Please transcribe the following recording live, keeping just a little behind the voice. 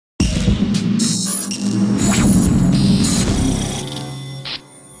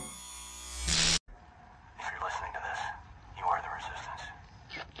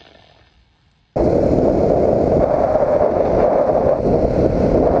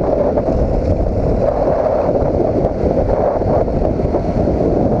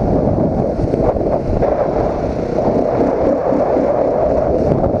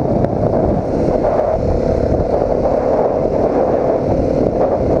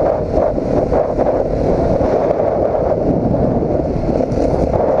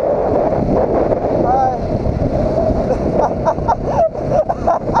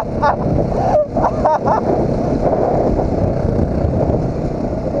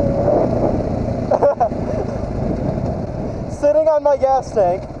my gas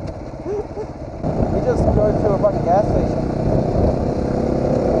tank. We just go to a fucking gas station.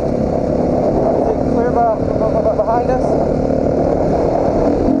 Is it clear behind us?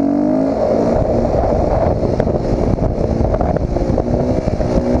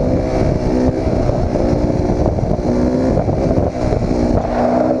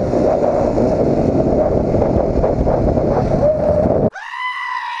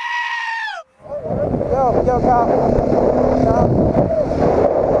 Yo, cop. Cop.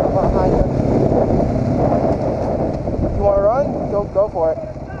 Behind you. You want to run? Go for it.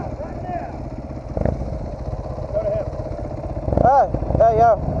 Go to him.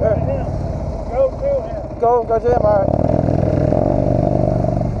 Yeah. Go to him. Go to him, alright.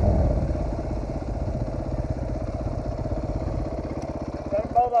 Cut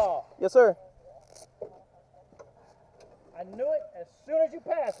them both off. Yes, sir. I knew it as soon as you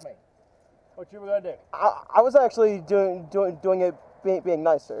passed me. What you were gonna do? I was actually doing it being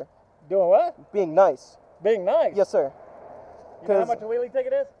nice, sir. Doing what? Being nice. Being nice. Yes, sir. You know how much a wheelie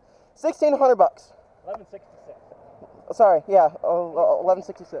ticket is? $1,600. $11.66. Sorry, yeah,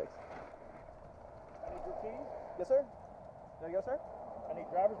 1166. I need your keys. Yes, sir. There you go, sir. I need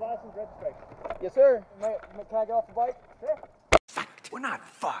driver's license, registration. Yes, sir. Can I get off the bike? Sure. Fucked. We're not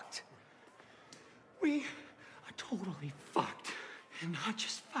fucked. We are totally fucked. And not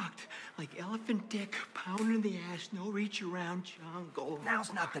just fucked. Like elephant dick, pound in the ass, no reach around jungle.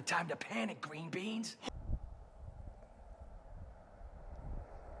 Now's not the time to panic, green beans.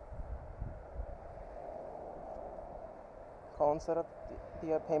 Call and set up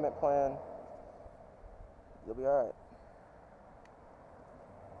the payment plan. You'll be alright.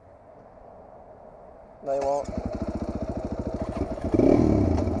 No, you won't.